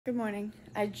Good morning.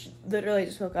 I literally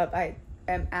just woke up. I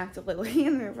am actively looking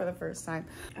in the mirror for the first time.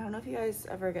 I don't know if you guys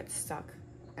ever get stuck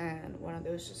in one of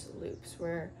those just loops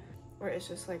where it's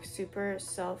just like super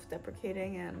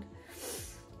self-deprecating and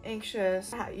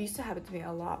anxious. It used to happen to me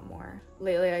a lot more.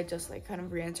 Lately, I just like kind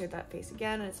of re-entered that phase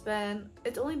again, and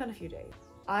it's only been a few days.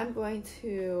 I'm going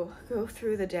to go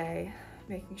through the day,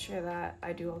 making sure that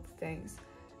I do all the things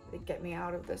that get me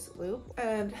out of this loop.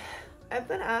 And I've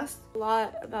been asked a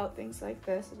lot about things like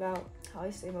this, about how I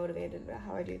stay motivated, about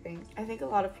how I do things. I think a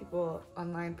lot of people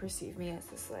online perceive me as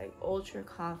this like ultra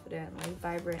confident, like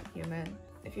vibrant human.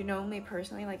 If you know me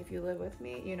personally, like if you live with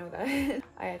me, you know that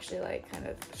I actually like kind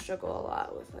of struggle a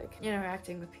lot with like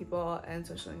interacting with people and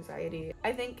social anxiety.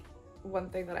 I think one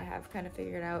thing that I have kind of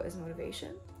figured out is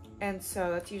motivation. And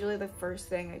so that's usually the first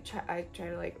thing I try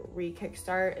to like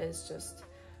re-kickstart is just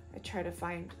I try to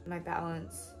find my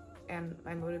balance and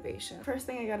my motivation. First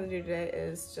thing I gotta do today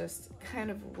is just kind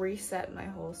of reset my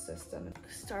whole system,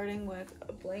 starting with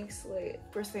a blank slate.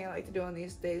 First thing I like to do on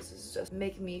these days is just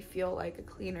make me feel like a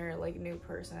cleaner, like new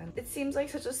person. It seems like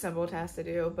such a simple task to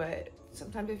do, but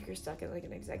sometimes if you're stuck in like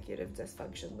an executive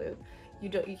dysfunction loop, you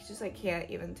just like can't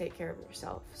even take care of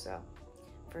yourself. So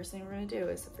first thing we're gonna do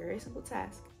is a very simple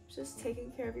task, just taking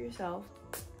care of yourself.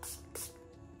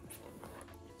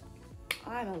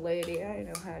 I'm a lady, I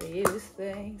know how to use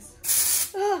things.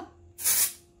 Ah!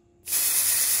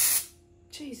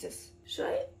 Jesus. Should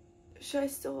I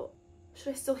still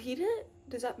heat it?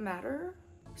 Does that matter?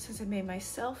 Since I made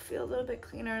myself feel a little bit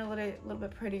cleaner, a little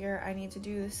bit prettier, I need to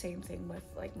do the same thing with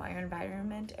like my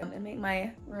environment and make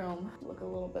my room look a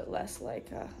little bit less like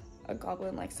a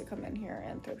goblin likes to come in here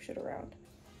and throw shit around.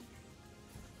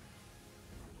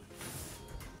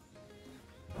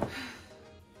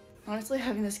 Honestly,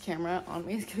 having this camera on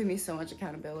me is giving me so much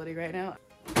accountability right now.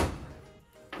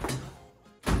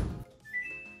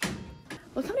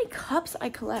 Look how many cups I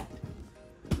collect.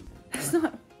 That's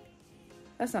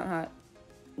not hot.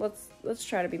 Let's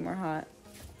try to be more hot.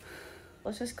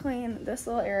 Let's just clean this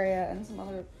little area and some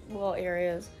other little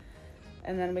areas,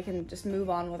 and then we can just move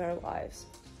on with our lives.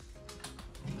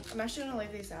 I'm actually gonna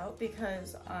leave these out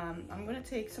because I'm gonna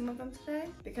take some of them today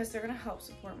because they're gonna help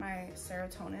support my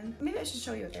serotonin. Maybe I should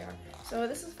show you what they are. So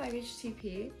this is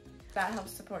 5-HTP. That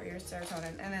helps support your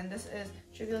serotonin. And then this is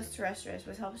Tribulus terrestris,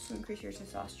 which helps to increase your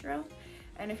testosterone.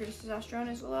 And if your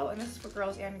testosterone is low, and this is for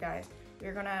girls and guys,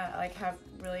 you're gonna like have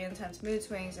really intense mood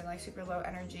swings and like super low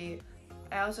energy.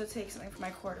 I also take something for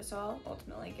my cortisol.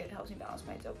 Ultimately, it helps me balance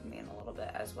my dopamine a little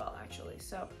bit as well, actually.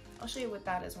 So I'll show you what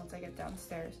that is once I get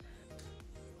downstairs.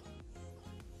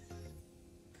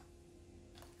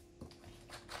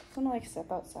 I'm gonna like step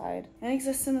outside and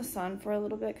exist in the sun for a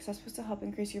little bit because that's supposed to help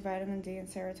increase your vitamin D and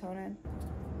serotonin.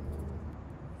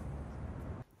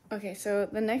 Okay, so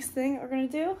the next thing we're gonna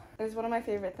do is one of my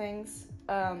favorite things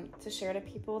to share to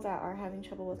people that are having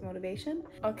trouble with motivation.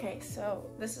 Okay, so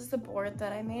this is the board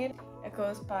that I made. It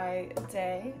goes by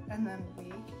day and then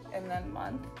week and then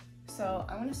month. So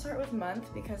I'm gonna start with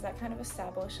month because that kind of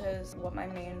establishes what my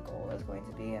main goal is going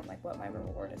to be and like what my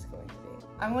reward is going to be.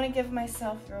 I'm gonna give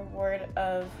myself the reward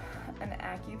of an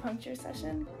acupuncture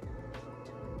session,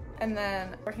 and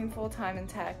then working full-time in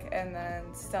tech, and then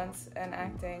stunts and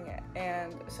acting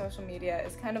and social media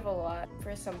is kind of a lot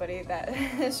for somebody that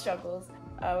struggles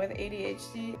with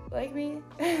ADHD like me.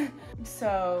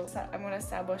 So I'm gonna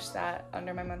establish that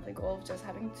under my monthly goal of just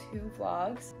having 2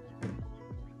 vlogs.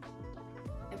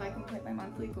 If I complete my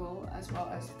monthly goal as well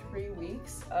as 3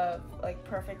 weeks of like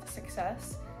perfect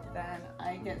success, then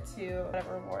I get to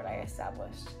whatever reward I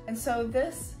established. And so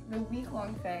the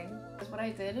week-long thing is what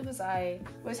I did was I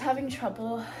was having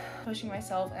trouble pushing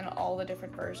myself in all the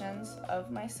different versions of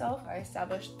myself. I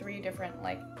established 3 different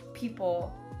like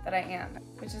people that I am,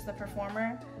 which is the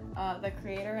performer, the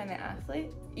creator, and the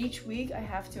athlete. Each week I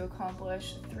have to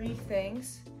accomplish 3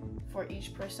 things for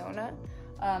each persona.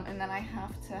 And then I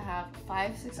have to have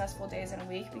 5 successful days in a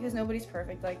week because nobody's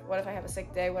perfect. Like, what if I have a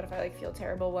sick day? What if I like feel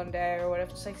terrible one day? Or what if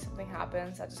just like something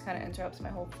happens that just kind of interrupts my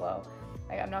whole flow?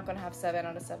 Like, I'm not gonna have 7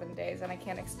 out of 7 days, and I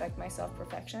can't expect myself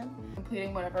perfection.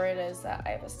 Completing whatever it is that I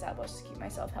have established to keep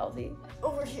myself healthy.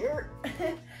 Over here,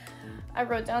 I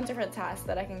wrote down different tasks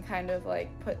that I can kind of like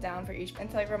put down for each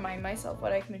until I remind myself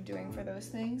what I can be doing for those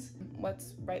things.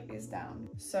 Let's write these down.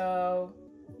 So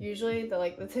usually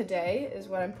the today is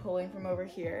what I'm pulling from over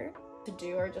here. To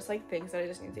do are just like things that I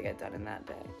just need to get done in that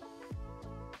day.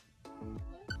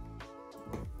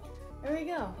 There we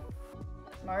go.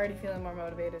 I'm already feeling more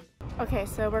motivated. Okay,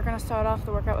 so we're gonna start off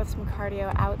the workout with some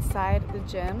cardio outside the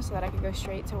gym so that I can go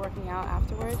straight to working out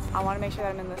afterwards. I wanna make sure that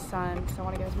I'm in the sun because I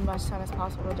wanna get as much sun as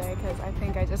possible today because I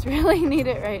think I just really need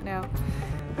it right now.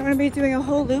 I'm gonna be doing a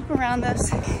whole loop around this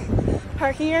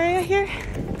parking area here.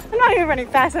 I'm not even running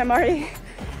fast, I'm already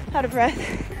out of breath.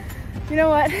 You know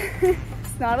what?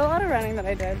 It's not a lot of running that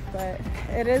I did, but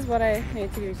it is what I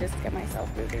need to do just to get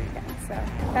myself moving again. So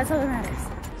that's all that matters.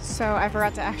 So I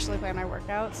forgot to actually plan my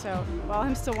workout. So while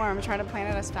I'm still warm, I'm trying to plan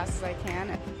it as fast as I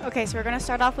can. Okay, so we're gonna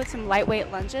start off with some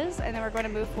lightweight lunges, and then we're going to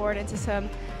move forward into some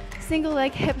single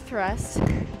leg hip thrusts,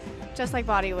 just like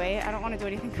body weight. I don't want to do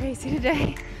anything crazy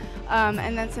today.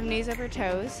 And then some knees over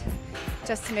toes,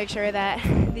 just to make sure that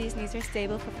these knees are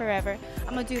stable for forever.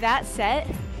 I'm gonna do that set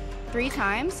 3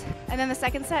 times, and then the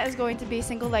second set is going to be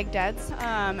single leg deads,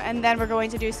 and then we're going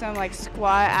to do some like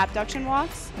squat abduction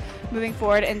walks, moving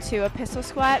forward into a pistol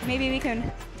squat. Maybe we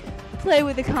can play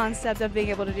with the concept of being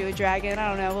able to do a dragon. I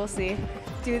don't know, we'll see.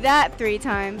 Do that 3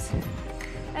 times,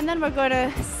 and then we're going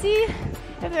to see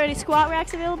if there are any squat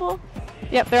racks available.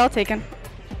 Yep, they're all taken.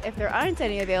 If there aren't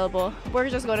any available, we're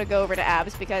just going to go over to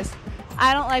abs because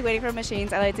I don't like waiting for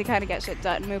machines. I like to kind of get shit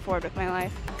done and move forward with my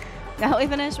life. Now that we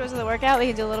finished the rest of the workout, we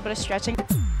can do a little bit of stretching.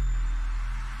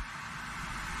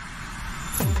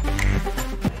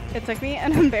 It took me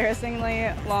an embarrassingly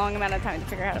long amount of time to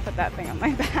figure out how to put that thing on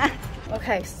my back.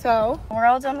 Okay, so we're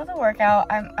all done with the workout.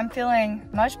 I'm feeling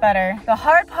much better. The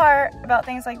hard part about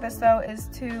things like this though is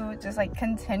to just like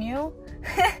continue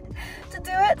to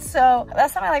do it. So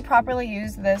last time I like properly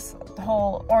used this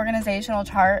whole organizational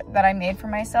chart that I made for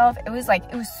myself, it was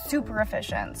super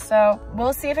efficient. So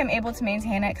we'll see if I'm able to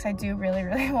maintain it because I do really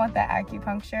want that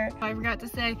acupuncture. I forgot to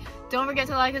say, don't forget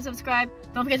to like and subscribe.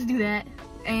 Don't forget to do that.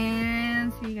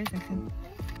 And see you guys next time.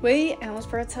 Wait, I almost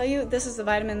forgot to tell you, this is the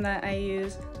vitamin that I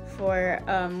use for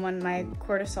when my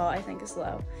cortisol I think is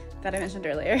low, that I mentioned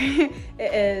earlier.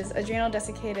 It is Adrenal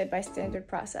Desiccated by Standard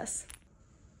Process.